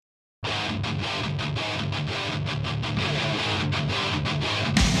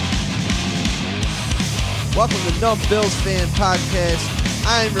Welcome to Numb Bills Fan Podcast.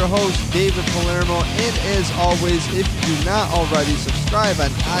 I am your host, David Palermo, and as always, if you do not already, subscribe on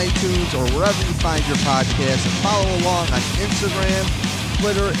iTunes or wherever you find your podcast and follow along on Instagram,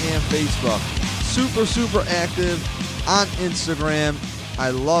 Twitter, and Facebook. Super active on Instagram.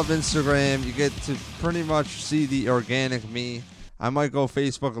 I love Instagram. You get to pretty much see the organic me. I might go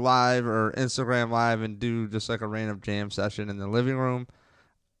Facebook Live or Instagram Live and do just like a random jam session in the living room.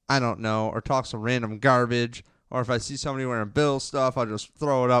 I don't know, or talk some random garbage, or if I see somebody wearing Bills stuff, I'll just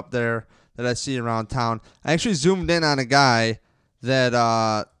throw it up there that I see around town. I actually zoomed in on a guy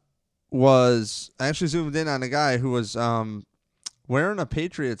that who was wearing a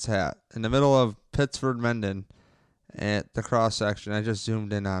Patriots hat in the middle of Pittsford Mendon at the cross section. I just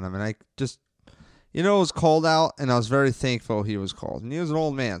zoomed in on him, and I just, it was cold out, and I was very thankful he was cold. And he was an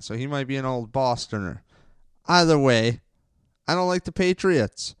old man, so he might be an old Bostoner. Either way, I don't like the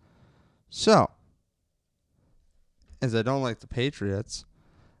Patriots. So, as I don't like the Patriots,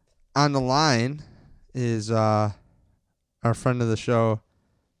 on the line is our friend of the show,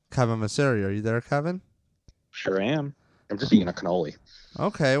 Kevin Massare. Are you there, Kevin? Sure am. I'm just eating a cannoli.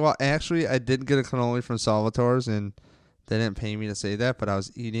 Okay, well, actually, I did get a cannoli from Salvatore's, and they didn't pay me to say that, but I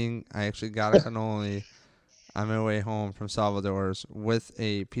actually got a cannoli on my way home from Salvatore's with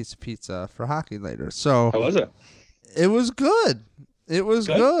a piece of pizza for hockey later. So, how was it? It was good. It was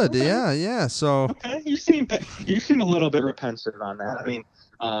good. Okay. Yeah. So okay, you seem a little bit repentant on that. I mean,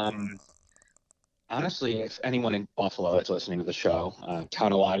 honestly, if anyone in Buffalo is listening to the show,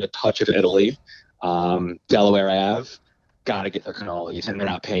 Town of LII, a touch of Italy, Delaware Ave, got to get their cannolis, and they're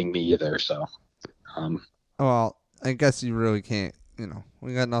not paying me either. So, well, I guess you really can't.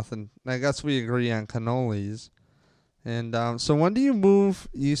 We got nothing. I guess we agree on cannolis. And so when do you move?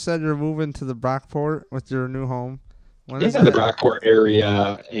 You said you're moving to the Brockport with your new home. When is the Brockport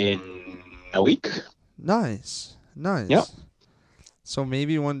area in a week. Nice. Yep. So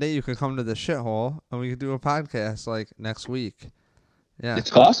maybe one day you could come to the shithole and we could do a podcast like next week. Yeah. It's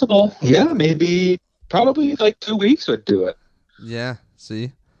possible. Yeah, maybe probably like 2 weeks would do it. Yeah,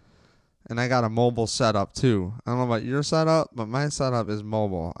 see? And I got a mobile setup too. I don't know about your setup, but my setup is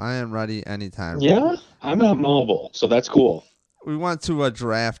mobile. I am ready anytime. Yeah, I'm not mobile, so that's cool. We went to a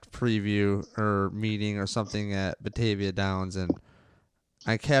draft preview or meeting or something at Batavia Downs, and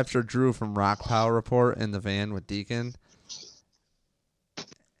I captured Drew from Rock Power Report in the van with Deacon.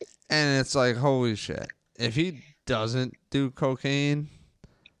 And it's like, holy shit. If he doesn't do cocaine,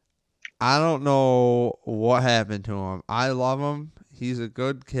 I don't know what happened to him. I love him. He's a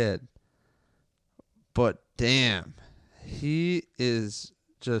good kid. But damn, he is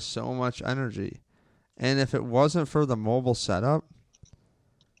just so much energy. And if it wasn't for the mobile setup,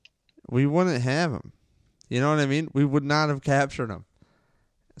 we wouldn't have him. You know what I mean? We would not have captured him.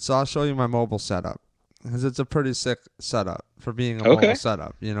 So I'll show you my mobile setup, because it's a pretty sick setup for being a mobile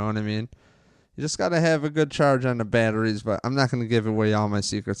setup. You know what I mean? You just got to have a good charge on the batteries, but I'm not going to give away all my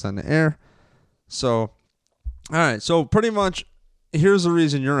secrets on the air. So, all right. So pretty much, here's the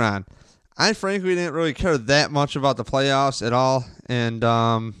reason you're on. I frankly didn't really care that much about the playoffs at all. And,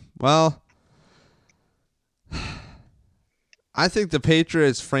 well, I think the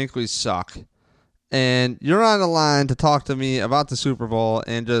Patriots frankly suck. And you're on the line to talk to me about the Super Bowl,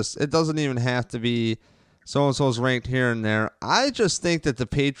 and just, it doesn't even have to be so-and-so's ranked here and there. I just think that the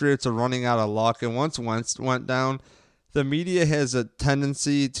Patriots are running out of luck, and once Wentz went down, the media has a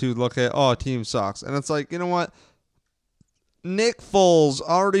tendency to look at, a team sucks. And it's like, you know what? Nick Foles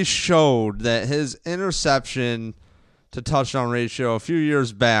already showed that his interception to touchdown ratio a few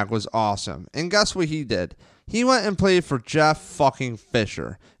years back was awesome. And guess what he did? He went and played for Jeff fucking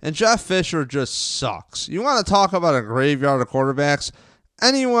Fisher. And Jeff Fisher just sucks. You want to talk about a graveyard of quarterbacks?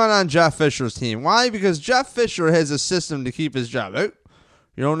 Anyone on Jeff Fisher's team. Why? Because Jeff Fisher has a system to keep his job. Hey,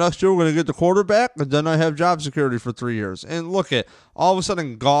 next year we're going to get the quarterback, and then I have job security for 3 years. And look at, all of a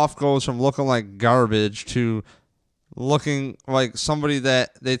sudden Goff goes from looking like garbage to looking like somebody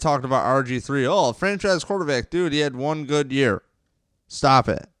that they talked about RG3. Oh, franchise quarterback. Dude, he had one good year. Stop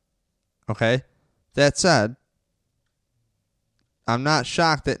it. Okay? That said, I'm not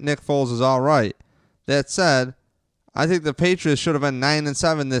shocked that Nick Foles is all right. That said, I think the Patriots should have been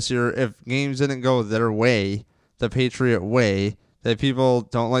 9-7 this year if games didn't go their way, the Patriot way, that people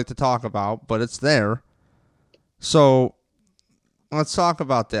don't like to talk about, but it's there. So let's talk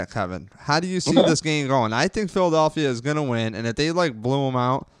about that, Kevin. How do you see this game going? I think Philadelphia is going to win, and if they blew them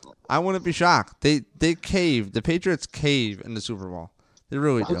out, I wouldn't be shocked. They caved. The Patriots cave in the Super Bowl. They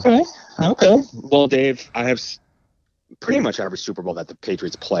really do. Okay. Well, Dave, I have pretty much every Super Bowl that the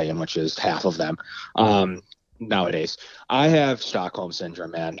Patriots play in, which is half of them nowadays. I have Stockholm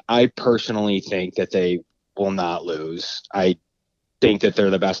Syndrome, man. I personally think that they will not lose. I think that they're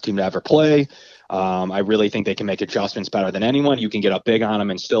the best team to ever play. I really think they can make adjustments better than anyone. You can get up big on them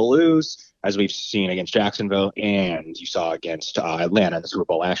and still lose, as we've seen against Jacksonville and you saw against Atlanta in the Super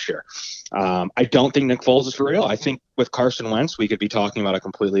Bowl last year. I don't think Nick Foles is for real. I think with Carson Wentz, we could be talking about a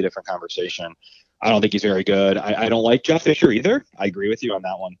completely different conversation. I don't think he's very good. I don't like Jeff Fisher either. I agree with you on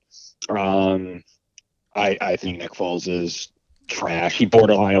that one. I think Nick Foles is trash. He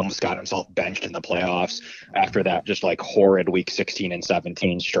borderline almost got himself benched in the playoffs after that just like horrid week 16 and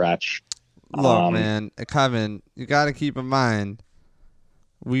 17 stretch. Look, man, Kevin, you got to keep in mind,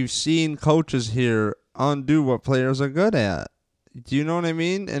 we've seen coaches here undo what players are good at. Do you know what I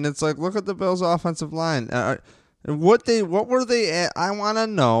mean? And it's like, look at the Bills' offensive line. What were they at? I want to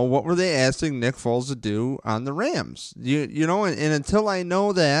know, what were they asking Nick Foles to do on the Rams? You know, and until I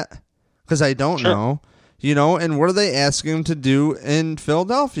know that, because I don't know, you know, and what are they asking him to do in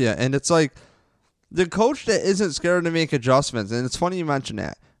Philadelphia? And it's like, the coach that isn't scared to make adjustments, and it's funny you mention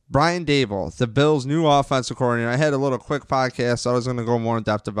that. Brian Daboll, the Bills' new offensive coordinator. I had a little quick podcast, so I was going to go more in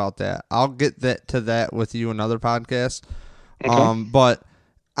depth about that. I'll get to that with you another podcast. Okay. But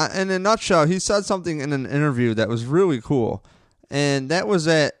in a nutshell, he said something in an interview that was really cool, and that was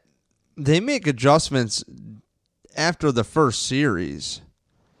that they make adjustments after the first series,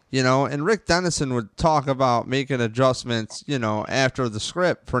 you know. And Rick Dennison would talk about making adjustments, you know, after the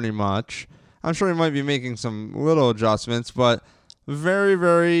script, pretty much. I'm sure he might be making some little adjustments, but very,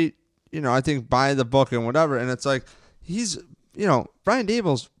 very, you know, I think by the book and whatever. And it's like, he's, you know, Brian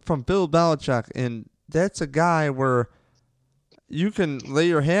Daboll's from Bill Belichick, and that's a guy where you can lay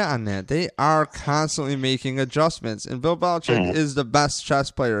your hat on that. They are constantly making adjustments, and Bill Belichick is the best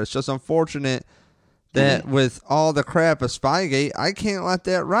chess player. It's just unfortunate that with all the crap of Spygate, I can't let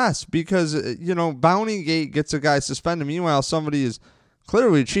that rest because, you know, Bountygate gets a guy suspended. Meanwhile, somebody is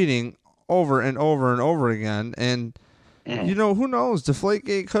clearly cheating over and over and over again, and you know, who knows?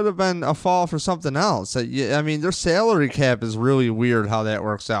 Deflategate could have been a fall for something else. I mean, their salary cap is really weird how that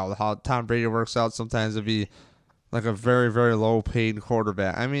works out. How Tom Brady works out sometimes to be like a very, very low-paid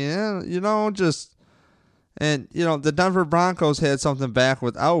quarterback. I mean, you know, just... And, you know, the Denver Broncos had something back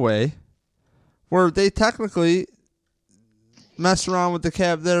with Elway where they technically messed around with the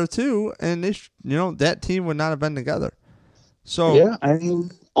cap there, too, and, they you know, that team would not have been together. So yeah, I mean...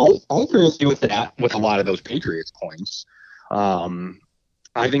 I'll agree with you with that, with a lot of those Patriots points.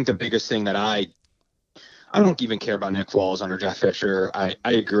 I think the biggest thing that I don't even care about Nick Foles under Jeff Fisher. I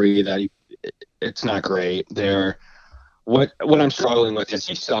agree that it's not great. What I'm struggling with is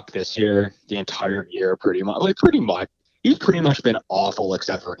he sucked this year, the entire year, pretty much. He's pretty much been awful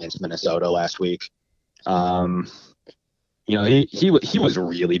except for against Minnesota last week. You know, he was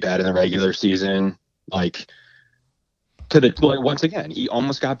really bad in the regular season, once again, he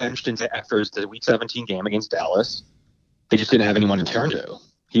almost got benched after the Week 17 game against Dallas. They just didn't have anyone to turn to.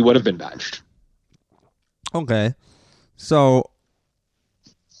 He would have been benched. Okay. So,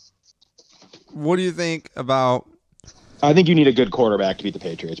 what do you think about... I think you need a good quarterback to beat the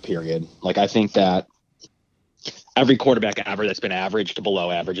Patriots, period. I think that every quarterback ever that's been average to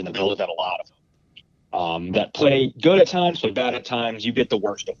below average, and the Bills have had a lot of them, that play good at times, play bad at times, you get the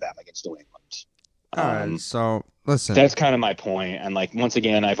worst of them against New England. All right, so listen. That's kind of my point. And once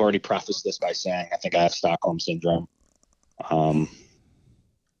again, I've already prefaced this by saying I think I have Stockholm Syndrome.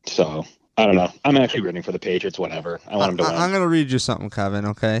 So I don't know. I'm actually rooting for the Patriots. Whatever. I want them to win. I'm going to read you something, Kevin.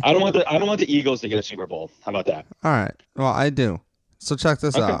 Okay. I don't want the Eagles to get a Super Bowl. How about that? All right. Well, I do. So check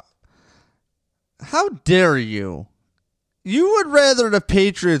this out. How dare you? You would rather the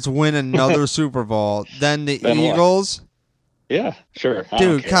Patriots win another Super Bowl than the Eagles? What? Yeah, sure.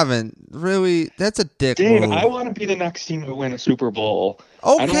 Dude, Kevin, really? That's a dick move. I want to be the next team to win a Super Bowl.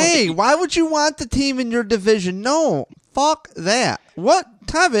 Okay, why would you want the team in your division? No, fuck that. What,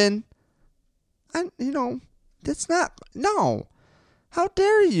 Kevin? That's not... No. How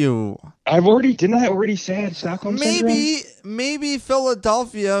dare you? Didn't I already say Stockholm Syndrome? Maybe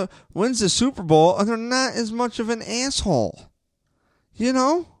Philadelphia wins the Super Bowl and they're not as much of an asshole. You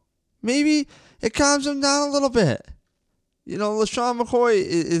know? Maybe it calms them down a little bit. You know, LaShawn McCoy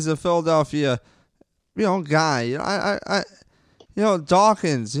is a Philadelphia, guy.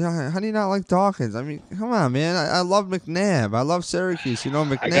 Dawkins. How do you not like Dawkins? I mean, come on, man. I love McNabb. I love Syracuse.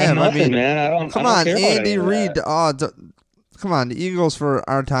 McNabb. I got nothing, man. Come on, Andy Reid. Come on, the Eagles for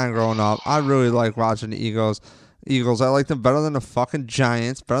our time growing up. I really like watching the Eagles. I like them better than the fucking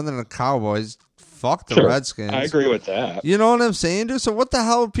Giants, better than the Cowboys. Fuck the Sure. Redskins. I agree with that. You know what I'm saying, dude? So what the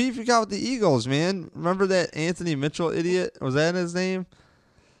hell beef you got with the Eagles, man? Remember that Anthony Mitchell idiot? Was that his name?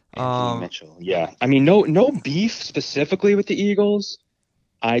 Anthony Mitchell. Yeah. I mean, no beef specifically with the Eagles.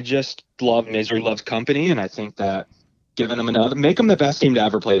 I just love misery loves company, and I think that giving them make them the best team to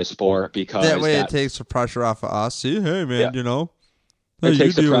ever play the sport, because that way it takes the pressure off of us. See, hey man, you know, it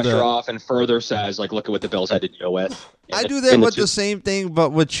takes the pressure off and further says, like, look at what the Bills had to deal with. I do that with the same thing, but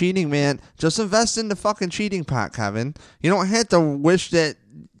with cheating, man. Just invest in the fucking cheating pot, Kevin. You don't have to wish that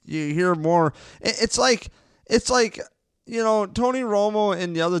you hear more. It's like, you know, Tony Romo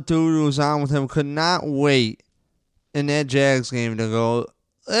and the other dude who was on with him could not wait in that Jags game to go,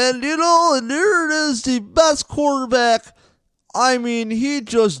 and you know, and there it is, the best quarterback. I mean, he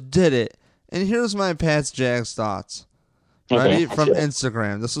just did it. And here's my Pats Jags thoughts. Ready? From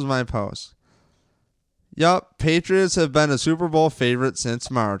Instagram. This is my post. Yup, Patriots have been a Super Bowl favorite since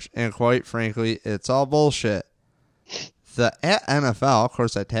March, and quite frankly, it's all bullshit. The NFL, of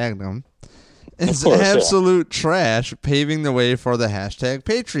course I tagged them, is absolute trash, paving the way for the hashtag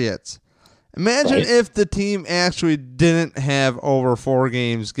Patriots. Imagine if the team actually didn't have over 4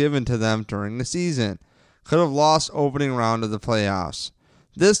 games given to them during the season. Could have lost opening round of the playoffs.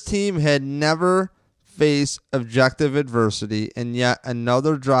 This team had never faced objective adversity, and yet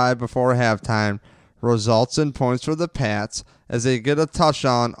another drive before halftime results in points for the Pats as they get a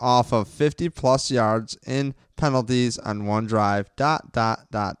touchdown off of 50-plus yards in penalties on one drive, ... and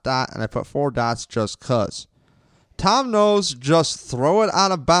I put 4 dots just 'cause. Tom knows just throw it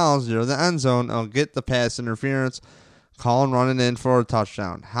out of bounds near the end zone and get the pass interference, call and running in for a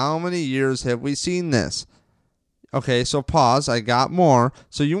touchdown. How many years have we seen this? Okay, so pause. I got more.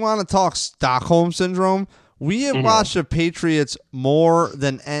 So you want to talk Stockholm Syndrome? We have watched the Patriots more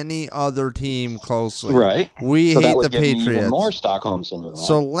than any other team closely. Right. We hate the Patriots. Even more Stockholm Syndrome. Right?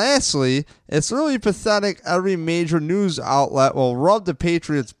 So lastly, it's really pathetic. Every major news outlet will rub the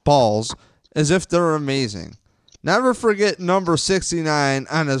Patriots' balls as if they're amazing. Never forget number 69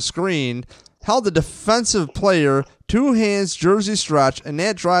 on a screen held a defensive player, 2 hands, jersey stretch, and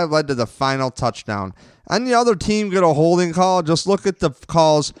that drive led to the final touchdown. Any other team get a holding call, just look at the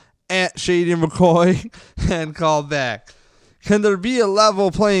calls at Shady McCoy and call back. Can there be a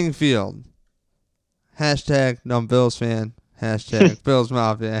level playing field? Hashtag dumb Bills fan. Hashtag Bills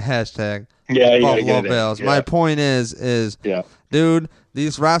Mafia. Hashtag Buffalo Bills. Yeah. My point is, dude,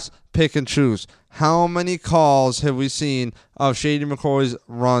 these refs pick and choose. How many calls have we seen of Shady McCoy's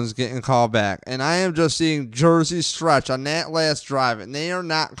runs getting called back? And I am just seeing jersey stretch on that last drive, and they are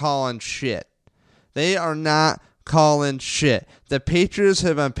not calling shit. They are not calling shit. The Patriots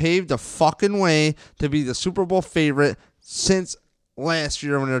have been paved the fucking way to be the Super Bowl favorite since last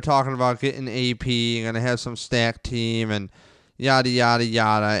year when they were talking about getting AP and going to have some stacked team and yada, yada,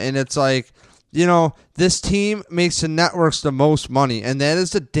 yada. And it's like, you know, this team makes the networks the most money, and that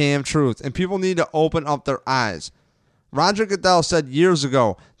is the damn truth. And people need to open up their eyes. Roger Goodell said years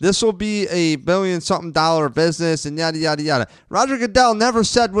ago, this will be a billion-something dollar business and yada, yada, yada. Roger Goodell never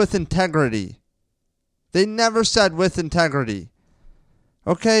said with integrity. They never said with integrity.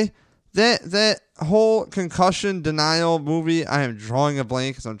 Okay? That whole concussion denial movie, I am drawing a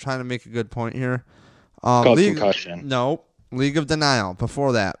blank because I'm trying to make a good point here. Called Concussion. No, League of Denial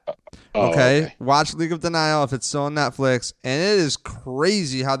before that. Okay? Watch League of Denial if it's still on Netflix. And it is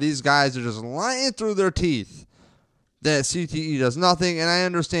crazy how these guys are just lying through their teeth that CTE does nothing. And I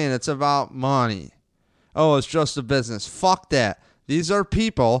understand it's about money. Oh, it's just a business. Fuck that. These are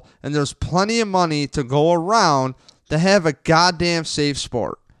people, and there's plenty of money to go around to have a goddamn safe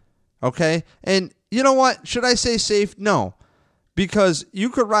sport. Okay? And you know what? Should I say safe? No. Because you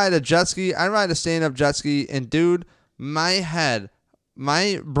could ride a jet ski. I ride a stand-up jet ski, and dude, my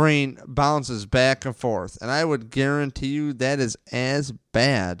brain bounces back and forth. And I would guarantee you that is as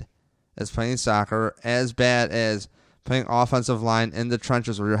bad as playing soccer, as bad as playing offensive line in the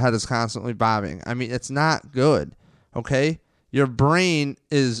trenches where your head is constantly bobbing. I mean, it's not good. Okay? Your brain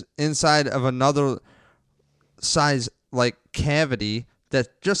is inside of another size like cavity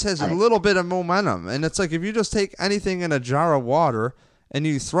that just has a little bit of momentum. And it's like if you just take anything in a jar of water and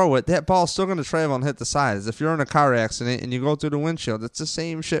you throw it, that ball's still going to travel and hit the sides. If you're in a car accident and you go through the windshield, it's the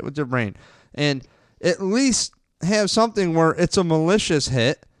same shit with your brain. And at least have something where it's a malicious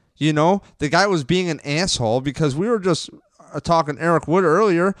hit. You know, the guy was being an asshole because we were just talking Eric Wood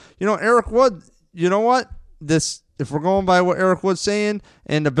earlier. You know, Eric Wood, you know what? If we're going by what Eric Wood's saying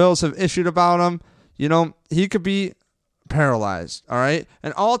and the Bills have issued about him, you know, he could be paralyzed, all right?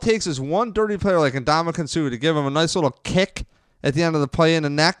 And all it takes is one dirty player like Ndamukong Suh to give him a nice little kick at the end of the play in the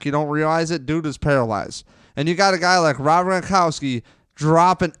neck. You don't realize it, dude is paralyzed. And you got a guy like Rob Gronkowski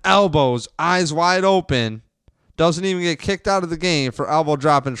dropping elbows, eyes wide open, doesn't even get kicked out of the game for elbow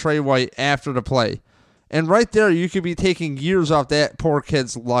dropping Trey White after the play. And right there, you could be taking years off that poor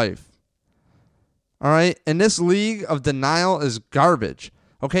kid's life. All right? And this league of denial is garbage.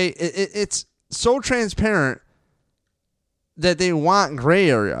 Okay? It's so transparent that they want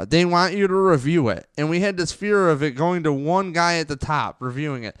gray area. They want you to review it. And we had this fear of it going to one guy at the top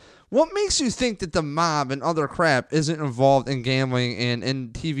reviewing it. What makes you think that the mob and other crap isn't involved in gambling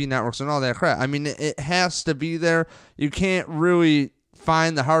and TV networks and all that crap? I mean, it has to be there. You can't really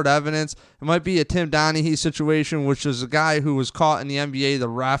find the hard evidence. It might be a Tim Donaghy situation, which is a guy who was caught in the NBA, the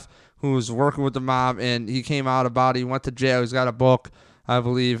ref, who was working with the mob, and he came out about it. He went to jail. He's got a book, I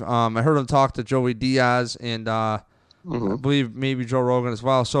believe. I heard him talk to Joey Diaz and I believe maybe Joe Rogan as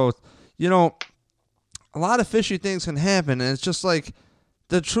well. So, a lot of fishy things can happen, and it's just like,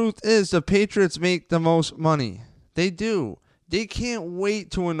 the truth is, the Patriots make the most money. They do. They can't wait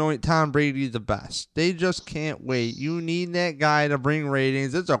to anoint Tom Brady the best. They just can't wait. You need that guy to bring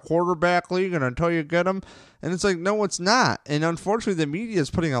ratings. It's a quarterback league, and until you get him, and it's like, no, it's not. And unfortunately, the media is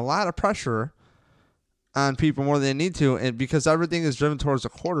putting a lot of pressure on people more than they need to, and because everything is driven towards a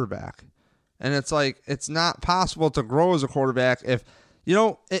quarterback. And it's like, it's not possible to grow as a quarterback if,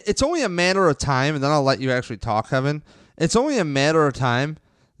 it's only a matter of time, and then I'll let you actually talk, Kevin. It's only a matter of time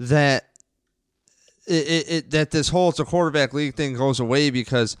that that this whole it's a quarterback league thing goes away,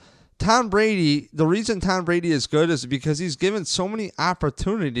 because Tom Brady, the reason Tom Brady is good is because he's given so many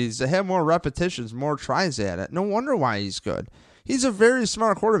opportunities to have more repetitions, more tries at it. No wonder why he's good. He's a very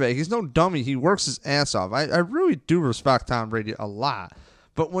smart quarterback. He's no dummy. He works his ass off. I really do respect Tom Brady a lot.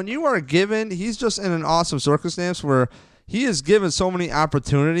 But when you are given, he's just in an awesome circumstance where he is given so many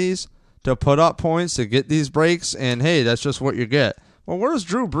opportunities to put up points, to get these breaks, and hey, that's just what you get. Well, where's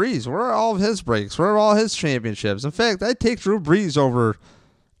Drew Brees? Where are all of his breaks? Where are all his championships? In fact, I'd take Drew Brees over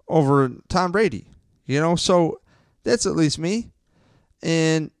Tom Brady. So that's at least me.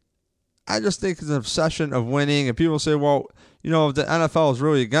 And I just think it's an obsession of winning. And people say, well, if the NFL is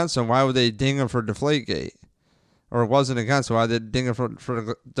really against him, why would they ding him for Deflategate? Or it wasn't against him, why would they ding him for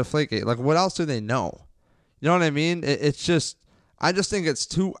Deflategate? Like, what else do they know? You know what I mean? It's just, I just think it's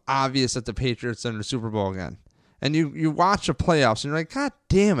too obvious that the Patriots are in the Super Bowl again. And you watch the playoffs, and you're like, God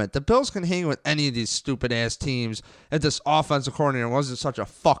damn it. The Bills can hang with any of these stupid-ass teams if this offensive coordinator wasn't such a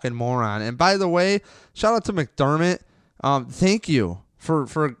fucking moron. And by the way, shout out to McDermott. Thank you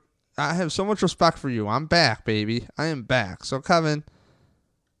for I have so much respect for you. I'm back, baby. I am back. So, Kevin,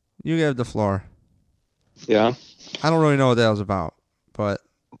 you have the floor. Yeah. I don't really know what that was about, but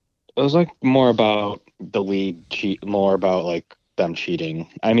it was like more about the league more about like them cheating.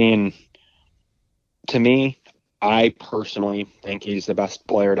 I mean, to me, I personally think he's the best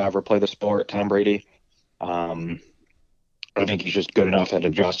player to ever play the sport, Tom Brady. I think he's just good enough at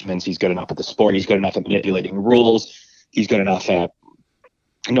adjustments. He's good enough at the sport. He's good enough at manipulating rules. He's good enough at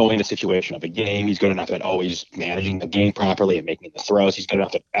knowing the situation of a game. He's good enough at always managing the game properly and making the throws. He's good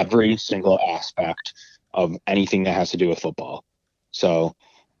enough at every single aspect of anything that has to do with football. So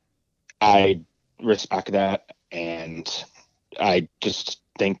I respect that, and I just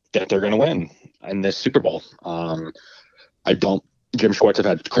think that they're going to win in this Super Bowl. Jim Schwartz have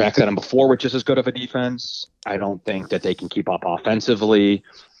had cracks at him before, which is as good of a defense. I don't think that they can keep up offensively.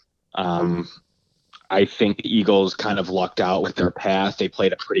 I think the Eagles kind of lucked out with their path. They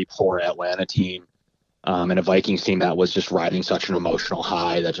played a pretty poor Atlanta team and a Vikings team that was just riding such an emotional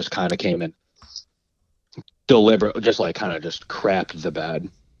high that just kind of came in deliberate, just like kind of just crapped the bed.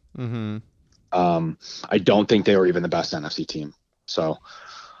 Mm-hmm. I don't think they were even the best NFC team. So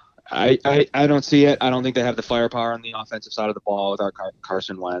I don't see it. I don't think they have the firepower on the offensive side of the ball without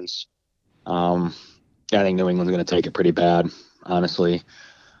Carson Wentz. I think New England's going to take it pretty bad, honestly,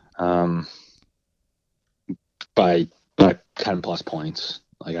 by 10 plus points.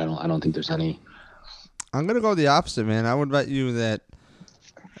 Like I don't think there's any. I'm going to go the opposite, man. I would bet you that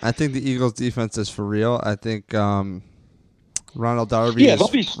I think the Eagles defense is for real. I think Ronald Darby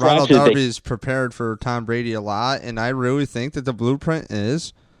is prepared for Tom Brady a lot, and I really think that the blueprint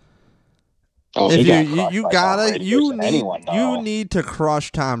is if you need to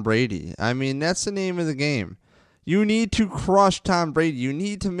crush Tom Brady. I mean, that's the name of the game. You need to crush Tom Brady. You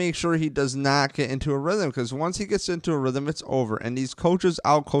need to make sure he does not get into a rhythm, because once he gets into a rhythm, it's over. And these coaches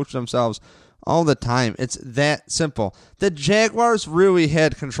outcoach themselves all the time. It's that simple. The Jaguars really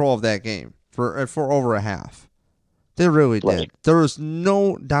had control of that game for over a half. They really did. Right. There was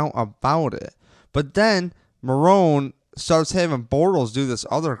no doubt about it. But then Marone starts having Bortles do this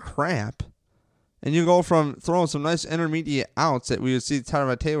other crap. And you go from throwing some nice intermediate outs that we would see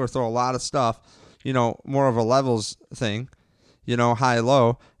Tyrod Taylor throw a lot of stuff, more of a levels thing.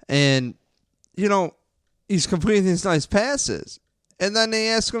 high-low. And, he's completing these nice passes. And then they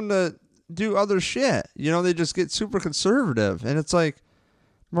ask him to do other shit. They just get super conservative. And it's like,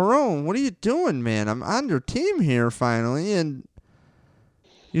 Marone, what are you doing, man? I'm on your team here finally. And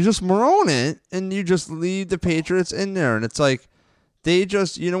you just Marone it, and you just leave the Patriots in there. And it's like, they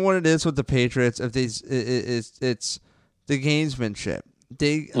just, what it is with the Patriots? If it's the gamesmanship.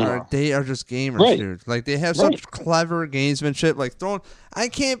 They are just gamers, right. dude. Like, they have such clever gamesmanship. Like, I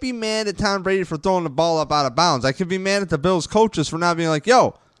can't be mad at Tom Brady for throwing the ball up out of bounds. I could be mad at the Bills coaches for not being like,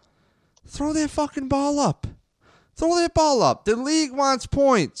 yo, throw that fucking ball up. Throw that ball up. The league wants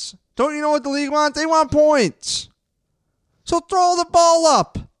points. Don't you know what the league wants? They want points. So throw the ball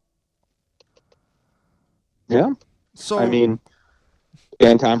up. Yeah. So and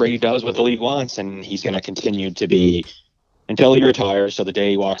Tom Brady does what the league wants, and he's going to continue to be until he retires. So the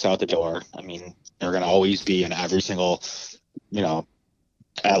day he walks out the door, they're going to always be in every single,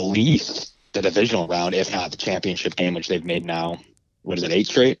 at least the divisional round, if not the championship game, which they've made now. What is it, 8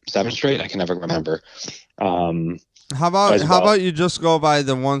 straight, 7 straight? I can never remember. How about you just go by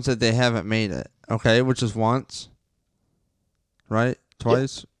the ones that they haven't made it, okay? Which is once, right?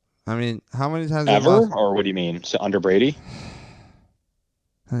 Twice. Yeah. How many times ever? Or what do you mean? So under Brady?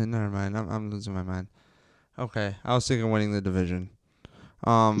 Never mind. I'm losing my mind. Okay, I was thinking winning the division.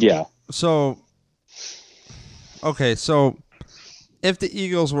 Yeah. So if the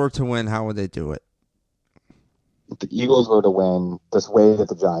Eagles were to win, how would they do it? If the Eagles were to win this way that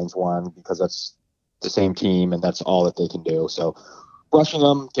the Giants won, because that's the same team and that's all that they can do. So rushing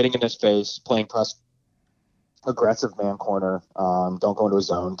them, getting in his face, playing press, aggressive man corner. Don't go into a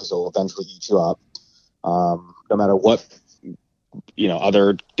zone because they'll eventually eat you up. No matter what,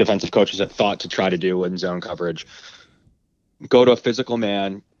 other defensive coaches have thought to try to do in zone coverage. Go to a physical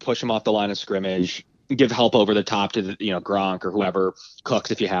man, push him off the line of scrimmage, give help over the top to the, Gronk or whoever,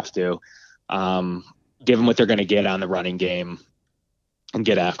 Cooks if you have to. Give them what they're going to get on the running game and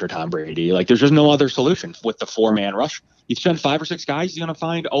get after Tom Brady. Like, there's just no other solution with the 4-man rush. You send 5 or 6 guys, you're going to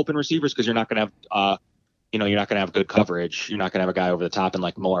find open receivers because you're not going to have, you're not going to have good coverage. You're not going to have a guy over the top and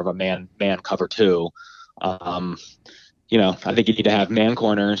like more of a man cover 2. I think you need to have man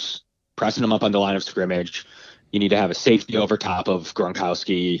corners pressing them up on the line of scrimmage. You need to have a safety over top of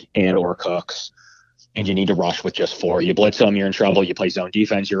Gronkowski and or Cooks, and you need to rush with just 4. You blitz them, you're in trouble. You play zone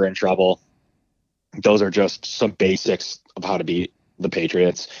defense, you're in trouble. Those are just some basics of how to beat the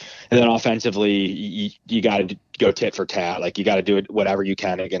Patriots. And then offensively, you got to go tit for tat. Like, you got to do it whatever you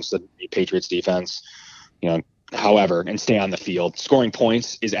can against the Patriots defense. However, and stay on the field. Scoring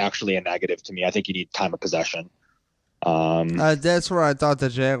points is actually a negative to me. I think you need time of possession. That's where I thought the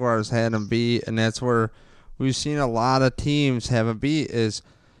Jaguars had them beat, and that's where we've seen a lot of teams have them beat is,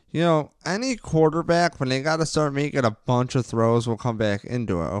 any quarterback, when they got to start making a bunch of throws, will come back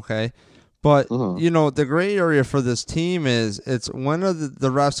into it, okay? But, the gray area for this team is it's when are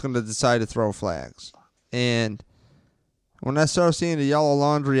the refs going to decide to throw flags? And when I start seeing the yellow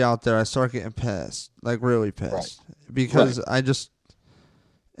laundry out there, I start getting pissed, like really pissed. Right. Because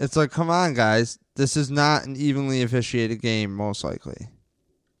it's like, come on, guys. This is not an evenly officiated game, most likely.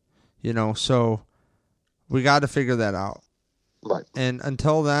 So we got to figure that out. Right. And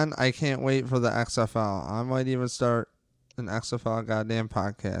until then, I can't wait for the XFL. I might even start an XFL goddamn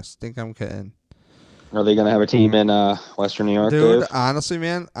podcast. Think I'm kidding. Are they going to have a team in Western New York, Dude, Dave? Honestly,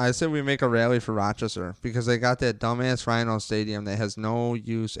 man, I said we make a rally for Rochester because they got that dumbass Rhino Stadium that has no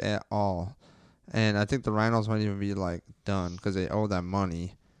use at all. And I think the Rhinos might even be, done because they owe that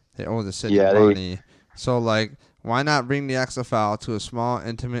money. They owe the city money. So, why not bring the XFL to a small,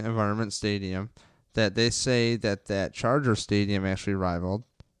 intimate environment stadium that they say that Charger Stadium actually rivaled?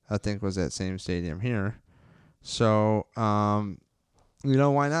 I think was that same stadium here. So, why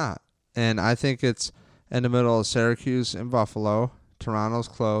not? And I think it's in the middle of Syracuse and Buffalo. Toronto's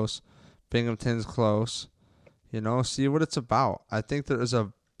close. Binghamton's close. See what it's about. I think there is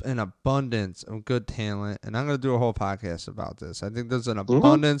an abundance of good talent, and I'm going to do a whole podcast about this. I think there's an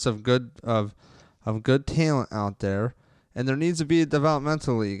abundance of good talent out there, and there needs to be a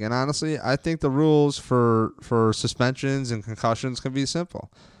developmental league. And honestly, I think the rules for suspensions and concussions can be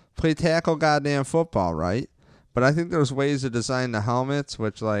simple. Play tackle goddamn football, right? But I think there's ways to design the helmets,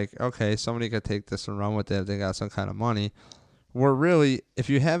 which, okay, somebody could take this and run with it if they got some kind of money. Where really, if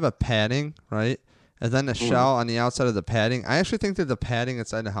you have a padding, right, and then a shell on the outside of the padding, I actually think that the padding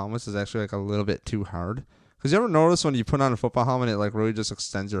inside the helmets is actually, a little bit too hard. Because you ever notice when you put on a football helmet, it, really just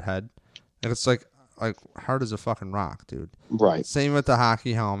extends your head? And it's, hard as a fucking rock, dude. Right. Same with the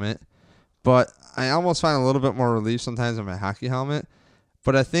hockey helmet. But I almost find a little bit more relief sometimes in my hockey helmet.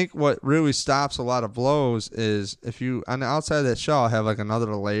 But I think what really stops a lot of blows is if you, on the outside of that shell, have like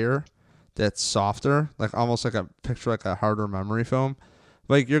another layer that's softer, like almost like a harder memory foam.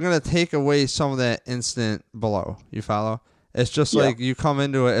 Like you're going to take away some of that instant blow. You follow? It's just like you come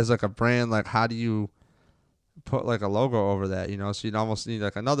into it as like a brand, like how do you put like a logo over that, So you'd almost need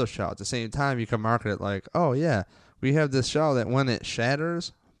like another shell. At the same time, you can market it like, oh yeah, we have this shell that when it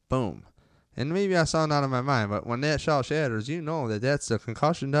shatters, boom. And maybe I sound out of my mind, but when that shell shatters, that's the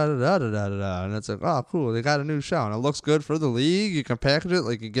concussion, da-da-da-da-da-da-da. And it's like, oh, cool, they got a new shell. And it looks good for the league. You can package it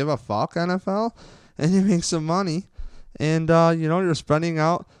like you give a fuck, NFL, and you make some money. And, you're spreading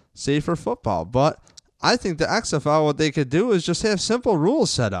out safer football. But I think the XFL, what they could do is just have simple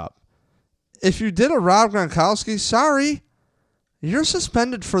rules set up. If you did a Rob Gronkowski, sorry, you're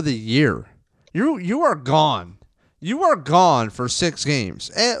suspended for the year. You are gone. You are gone for 6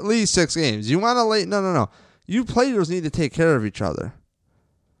 games, at least 6 games. You want to late? No. You players need to take care of each other.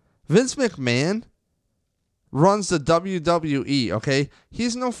 Vince McMahon runs the WWE, okay?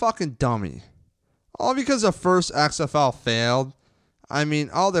 He's no fucking dummy. All because the first XFL failed. I mean,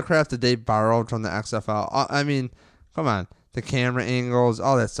 all the crap that they borrowed from the XFL. I mean, come on. The camera angles,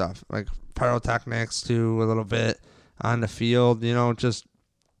 all that stuff. Like pyrotechnics, too, a little bit on the field.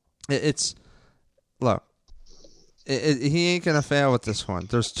 Look. He ain't going to fail with this one.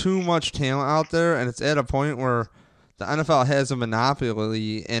 There's too much talent out there, and it's at a point where the NFL has a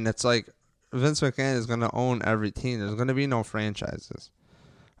monopoly, and it's like Vince McMahon is going to own every team. There's going to be no franchises.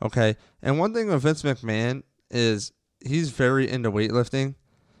 Okay? And one thing with Vince McMahon is he's very into weightlifting.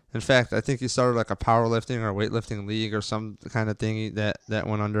 In fact, I think he started like a powerlifting or weightlifting league or some kind of thing that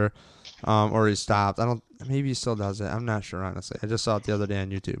went under, or he stopped. Maybe he still does it. I'm not sure, honestly. I just saw it the other day on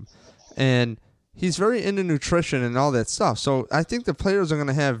YouTube. And he's very into nutrition and all that stuff. So I think the players are going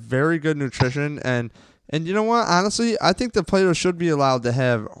to have very good nutrition. And you know what? Honestly, I think the players should be allowed to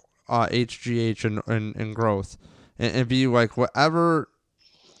have HGH and growth and be like whatever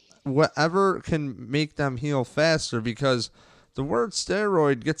can make them heal faster, because the word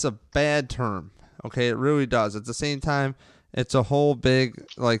steroid gets a bad term. Okay, it really does. At the same time, it's a whole big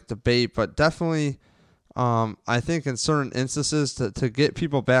like debate, but definitely I think in certain instances to get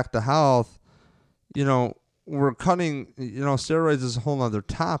people back to health, we're cutting, steroids is a whole other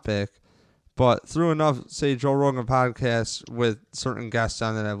topic, but through enough, say, Joe Rogan podcasts with certain guests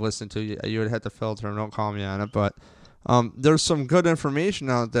on that I've listened to, you would have to filter them, don't call me on it, but there's some good information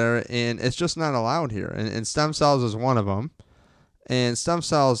out there, and it's just not allowed here, and stem cells is one of them, and stem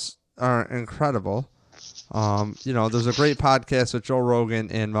cells are incredible. There's a great podcast with Joe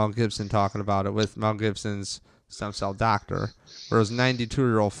Rogan and Mel Gibson talking about it, with Mel Gibson's stem cell doctor, where his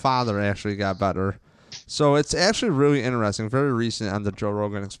 92-year-old father actually got better. So it's actually really interesting, very recent on the Joe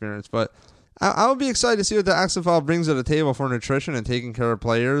Rogan experience. But I would be excited to see what the XFL brings to the table for nutrition and taking care of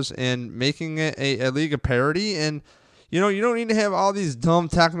players and making it a league of parity. And, you don't need to have all these dumb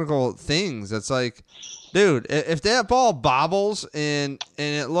technical things. It's like, dude, if that ball bobbles and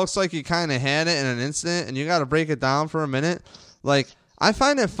it looks like you kind of had it in an instant and you got to break it down for a minute, like, I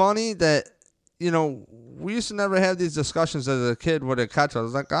find it funny that, we used to never have these discussions as a kid with a catch. I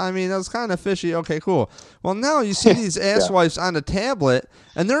was like, that was kind of fishy. Okay, cool. Well, now you see these asswipes on the tablet,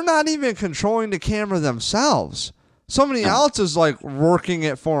 and they're not even controlling the camera themselves. Somebody else is, like, working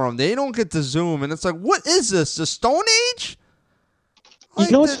it for them. They don't get to zoom, and it's like, what is this, the Stone Age? Like,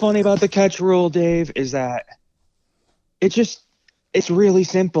 what's funny about the catch rule, Dave, is that it's really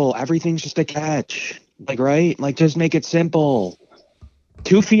simple. Everything's just a catch. Like, right? Like, just make it simple.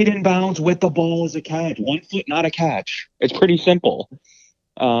 2 feet in bounds with the ball is a catch. 1 foot, not a catch. It's pretty simple.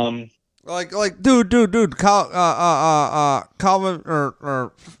 Dude, Calvin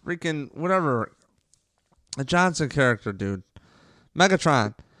or freaking whatever, a Johnson character, dude,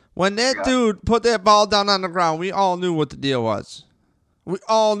 Megatron. When that dude put that ball down on the ground, we all knew what the deal was. When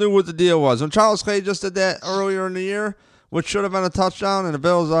Charles Clay just did that earlier in the year, which should have been a touchdown, and the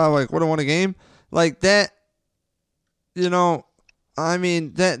Bills would have won a game like that.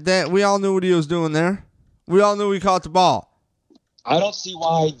 That we all knew what he was doing there. We all knew he caught the ball. I don't see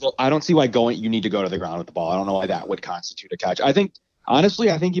why you need to go to the ground with the ball. I don't know why that would constitute a catch. I think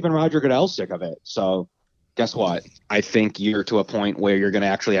even Roger Goodell's sick of it. So guess what? I think you're to a point where you're going to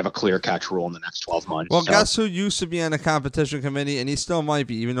actually have a clear catch rule in the next 12 months. Well, guess who used to be on the competition committee, and he still might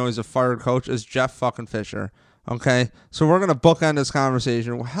be, even though he's a fired coach, is Jeff fucking Fisher. Okay? So we're going to bookend this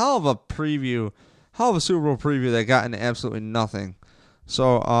conversation. Hell of a Super Bowl preview that got into absolutely nothing.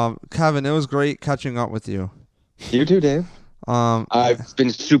 So, Kevin, it was great catching up with you. You too, Dave. I've been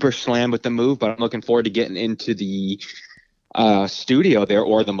super slammed with the move, but I'm looking forward to getting into the studio there,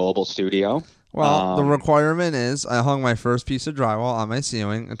 or the mobile studio. Well, the requirement is I hung my first piece of drywall on my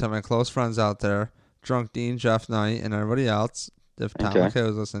ceiling and tell my close friends out there, Drunk Dean, Jeff Knight, and everybody else, if Tom McKay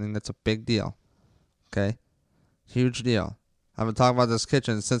was listening, that's a big deal. Okay? Huge deal. I've been talking about this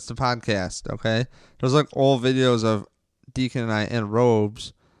kitchen since the podcast, okay? There's like old videos of Deacon and I in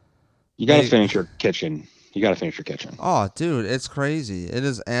robes. You got to finish your kitchen. Oh, dude, it's crazy. It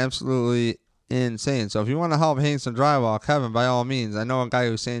is absolutely insane. So if you want to help hang some drywall, Kevin, by all means, I know a guy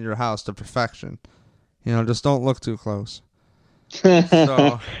who sanded your house to perfection. Just don't look too close. So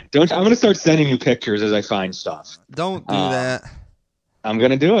I'm going to start sending you pictures as I find stuff. Don't do that. I'm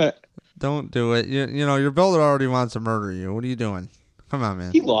going to do it. Don't do it. Your builder already wants to murder you. What are you doing? Come on,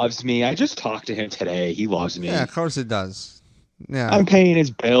 man. He loves me. I just talked to him today. He loves me. Yeah, of course he does. Yeah. I'm paying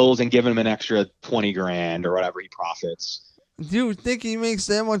his bills and giving him an extra $20,000 or whatever he profits. Do you think he makes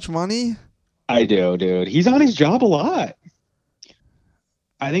that much money? I do, dude. He's on his job a lot.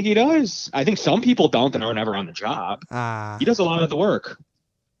 I think he does. I think some people don't and are never on the job. He does a lot of the work.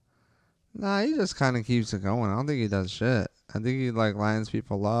 Nah, he just kind of keeps it going. I don't think he does shit. I think he lines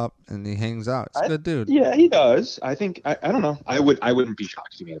people up and he hangs out. It's a good dude. Yeah, he does. I think I don't know. I wouldn't be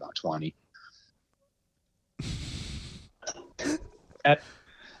shocked if he made about 20.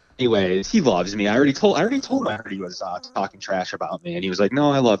 Anyways, he loves me. I already told him I heard he was talking trash about me, and he was like,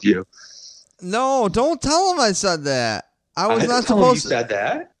 "No, I love you." No, don't tell him I said that. I was not supposed to. You said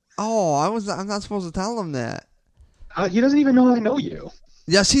that? Oh, I'm not supposed to tell him that. He doesn't even know I know you.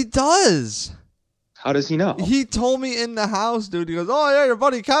 Yes, he does. How does he know? He told me in the house, dude. He goes, "Oh yeah, your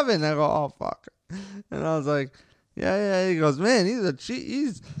buddy Kevin." I go, "Oh fuck," and I was like, "Yeah." He goes, "Man, he's a cheat.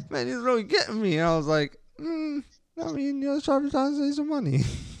 He's really getting me." And I was like, I mean, it's probably trying to save some money,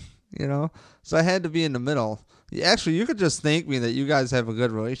 So I had to be in the middle. Actually, you could just thank me that you guys have a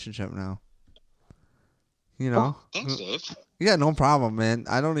good relationship now. Oh, thanks, Dave. Yeah, no problem, man.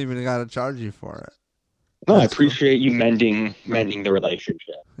 I don't even gotta charge you for it. No, I appreciate you mending the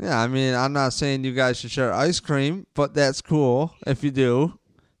relationship. Yeah, I mean, I'm not saying you guys should share ice cream, but that's cool if you do,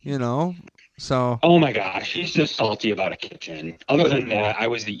 So. Oh my gosh, he's just salty about a kitchen. Other than that, I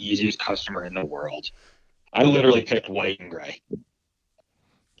was the easiest customer in the world. I literally picked white and gray.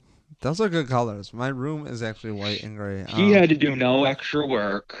 Those are good colors. My room is actually white and gray. He had to do no extra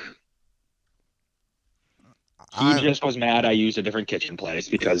work. He just was mad I used a different kitchen place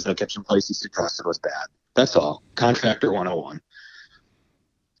because the kitchen place he suggested was bad. That's all. Contractor 101.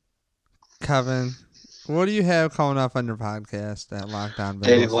 Kevin, what do you have coming up on your podcast at Lockdown Bills?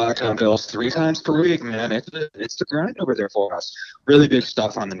 Hey, Lockdown Bills 3 times per week, man. It's the grind over there for us. Really big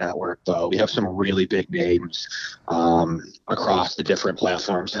stuff on the network, though. We have some really big names across the different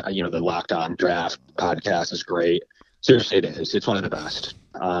platforms. The Lockdown Draft podcast is great. Seriously, it is. It's one of the best.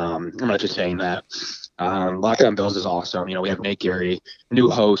 I'm not just saying that. Lockdown Bills is awesome. We have Nate Geary, new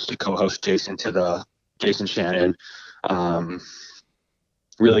host, co-host Jason Shannon.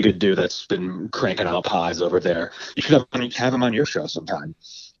 Really good dude that's been cranking out pods over there. You should have him on your show sometime.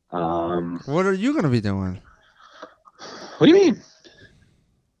 What are you going to be doing? What do you mean?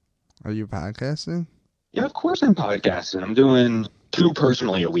 Are you podcasting? Yeah, of course I'm podcasting. I'm doing 2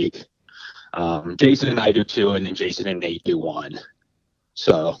 personally a week. Jason and I do 2, and then Jason and Nate do 1.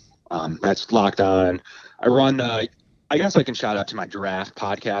 So that's locked on. I run, I guess I can shout out to my draft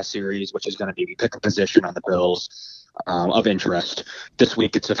podcast series, which is going to be pick a position on the Bills of interest. This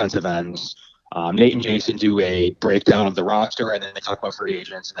week it's defensive ends. Nate and Jason do a breakdown of the roster, and then they talk about free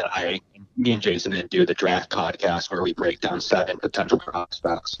agents. And then me and Jason then do the draft podcast where we break down 7 potential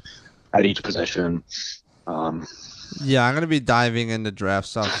prospects at each position. Yeah, I'm going to be diving into draft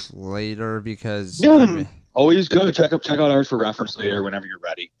stuff later because... Yeah, always good. Check out ours for reference later whenever you're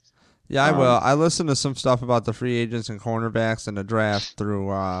ready. Yeah, I will. I listened to some stuff about the free agents and cornerbacks and the draft through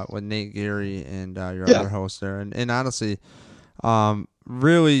with Nate Geary and your other host there. And honestly,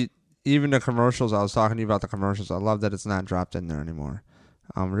 really, even the commercials, I was talking to you about the commercials. I love that it's not dropped in there anymore.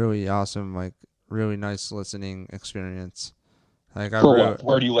 Really awesome, really nice listening experience.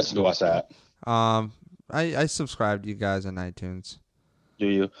 Where do you listen to us at? I subscribe to you guys on iTunes. Do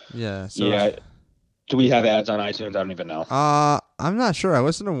you? Yeah. So yeah. Do we have ads on iTunes? I don't even know. I'm not sure. I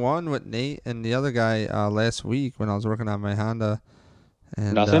listened to one with Nate and the other guy last week when I was working on my Honda.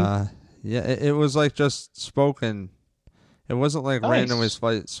 And, nothing? Yeah, it was just spoken. It wasn't randomly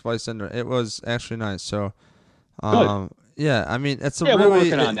spliced in there. It was actually nice. So, yeah, I mean, it's we're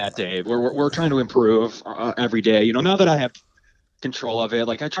working on that, Dave. We're trying to improve every day. Now that I have control of it,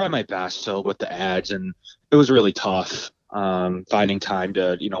 I try my best with the ads, and it was really tough finding time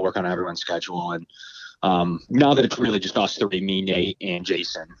to work on everyone's schedule. And now that it's really just us 3, me, Nate, and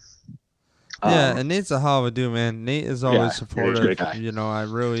Jason. And Nate's a hell of a dude, man. Nate is always supportive. I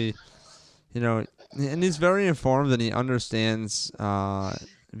really, And he's very informed and he understands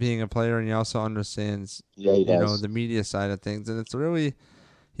being a player, and he also understands, Yeah, he does. the media side of things. And it's really,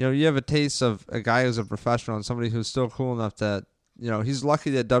 you have a taste of a guy who's a professional and somebody who's still cool enough that, he's lucky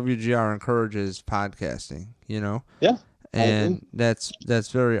that WGR encourages podcasting. Yeah. And that's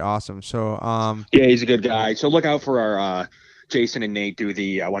very awesome. So, yeah, he's a good guy. So look out for our Jason and Nate do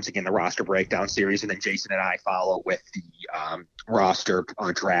the once again the roster breakdown series, and then Jason and I follow with the roster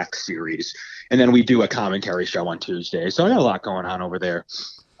draft series, and then we do a commentary show on Tuesday. So I got a lot going on over there.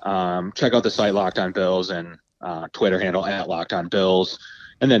 Check out the site Locked On Bills and Twitter handle at Locked On Bills,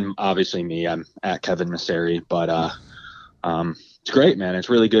 and then obviously me, I'm at Kevin Massare. But it's great, man. It's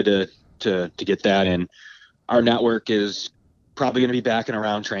really good to get that in. Our network is probably going to be back and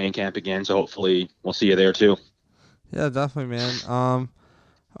around training camp again, so hopefully we'll see you there too. Yeah, definitely, man.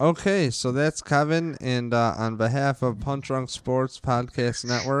 Okay, so that's Kevin, and on behalf of Punch Drunk Sports Podcast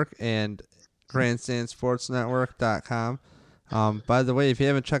Network and GrandstandSportsNetwork.com. By the way, if you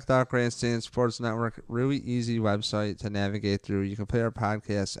haven't checked out Grandstand Sports Network, really easy website to navigate through. You can play our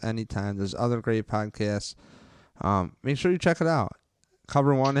podcasts anytime. There's other great podcasts. Make sure you check it out.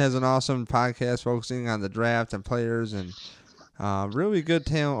 Cover One has an awesome podcast focusing on the draft and players, and really good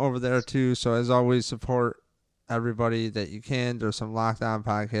talent over there too. So as always, support everybody that you can. There's some Locked On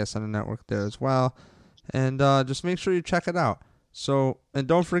podcasts on the network there as well, and just make sure you check it out. So, and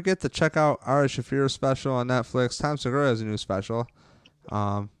don't forget to check out Ari Shaffir's special on Netflix. Tom Segura has a new special,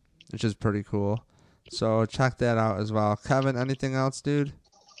 which is pretty cool. So check that out as well. Kevin, anything else, dude?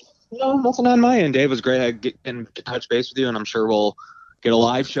 No, nothing on my end. Dave, it was great getting to touch base with you, and I'm sure we'll get a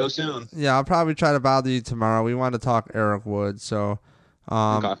live show soon. Yeah, I'll probably try to bother you tomorrow. We want to talk Eric Wood, so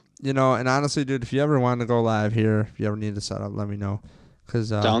Okay. and honestly, dude, if you ever want to go live here, if you ever need to set up, let me know.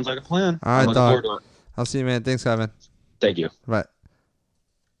 Sounds like a plan. All right, I'm looking dog. forward to it. I'll see you, man. Thanks, Kevin. Thank you. Bye.